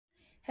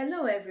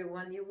Hello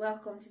everyone, you're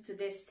welcome to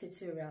today's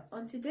tutorial.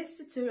 On today's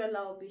tutorial,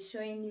 I'll be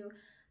showing you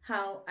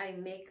how I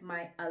make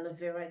my aloe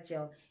vera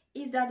gel.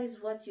 If that is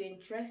what you're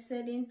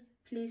interested in,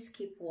 please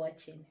keep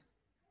watching.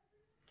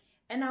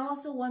 And I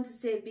also want to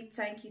say a big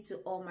thank you to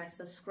all my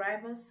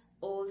subscribers,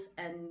 old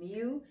and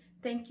new.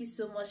 Thank you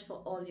so much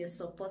for all your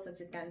support.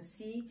 As you can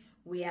see,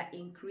 we are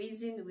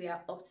increasing. We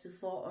are up to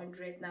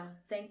 400 now.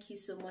 Thank you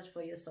so much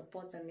for your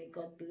support and may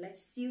God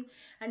bless you.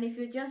 And if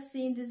you're just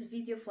seeing this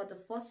video for the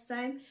first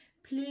time,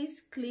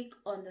 please click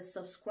on the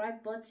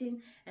subscribe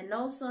button and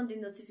also on the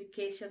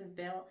notification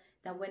bell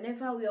that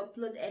whenever we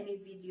upload any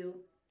video,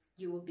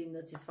 you will be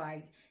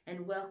notified.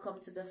 And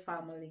welcome to the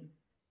family.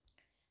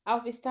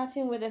 I'll be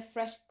starting with a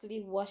freshly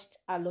washed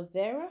aloe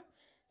vera.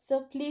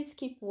 So please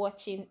keep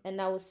watching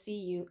and I will see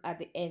you at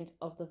the end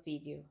of the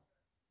video.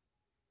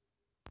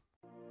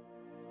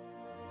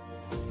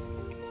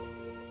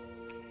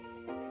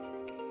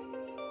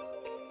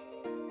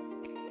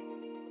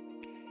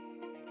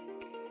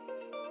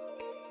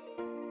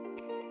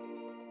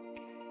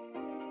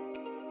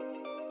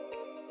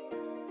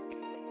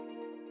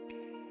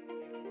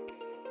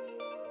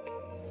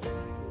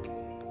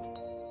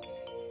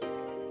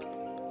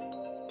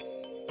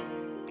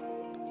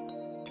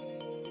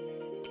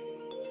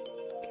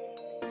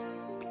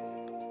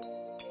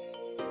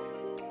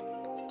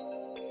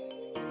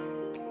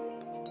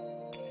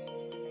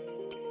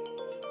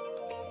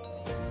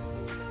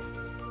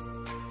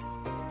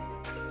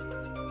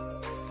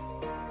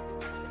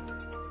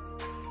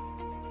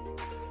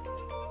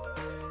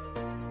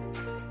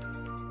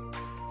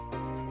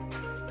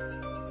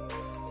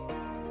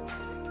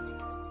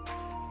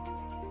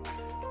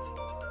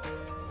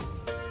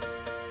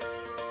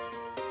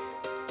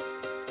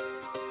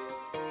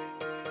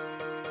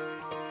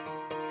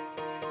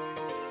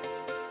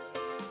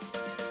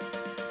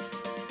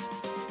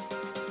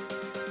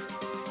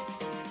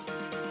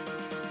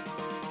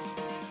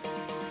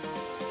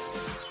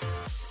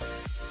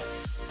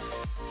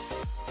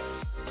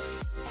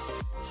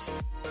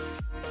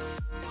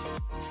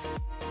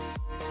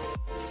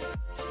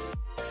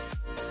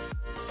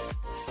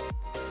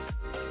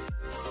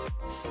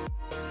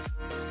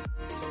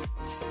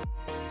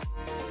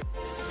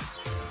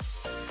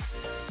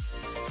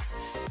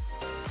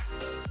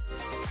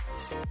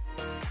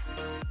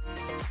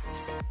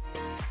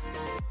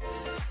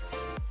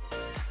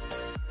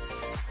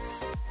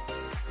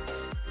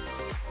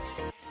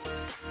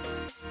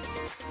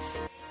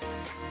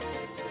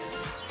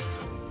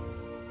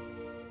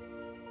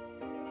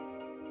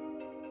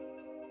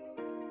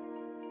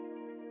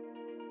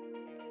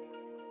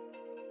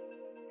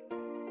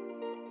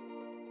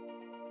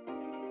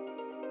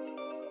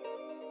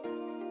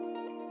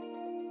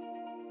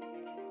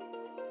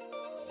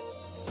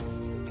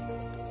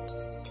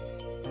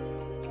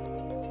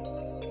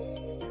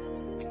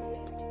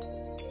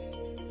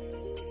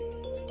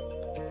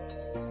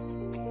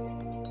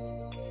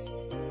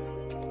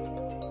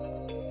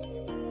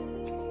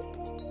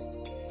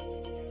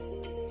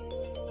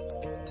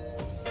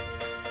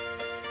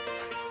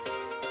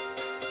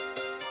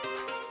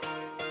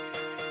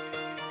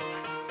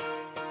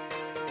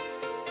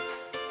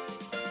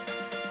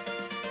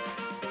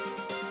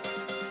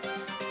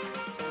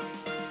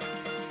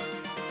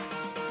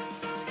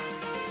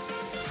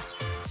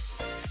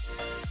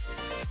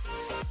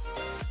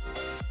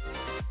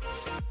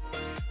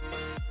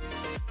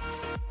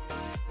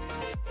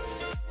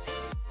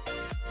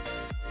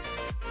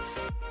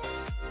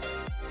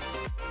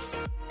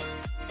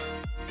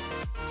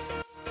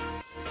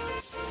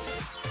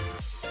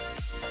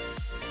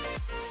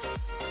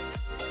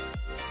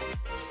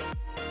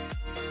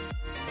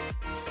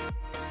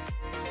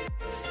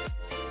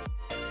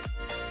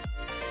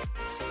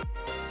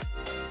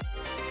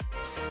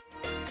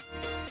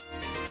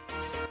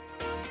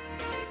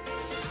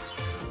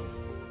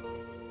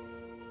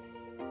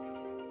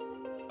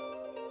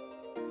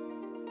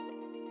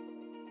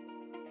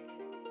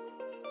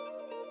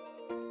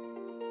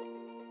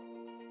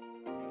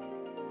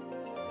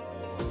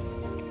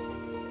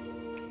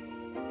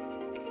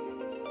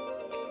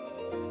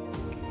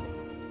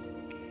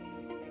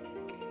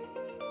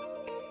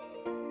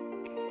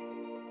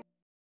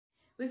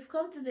 We've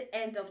come to the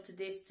end of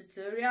today's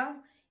tutorial.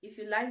 If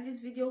you like this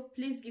video,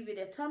 please give it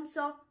a thumbs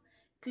up.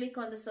 Click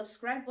on the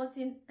subscribe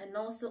button and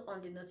also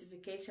on the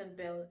notification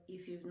bell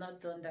if you've not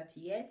done that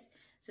yet,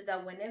 so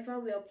that whenever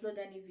we upload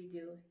any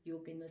video, you'll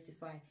be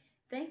notified.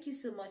 Thank you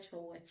so much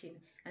for watching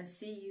and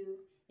see you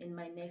in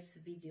my next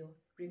video.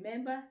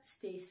 Remember,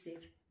 stay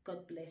safe.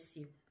 God bless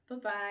you.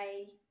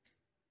 Bye-bye.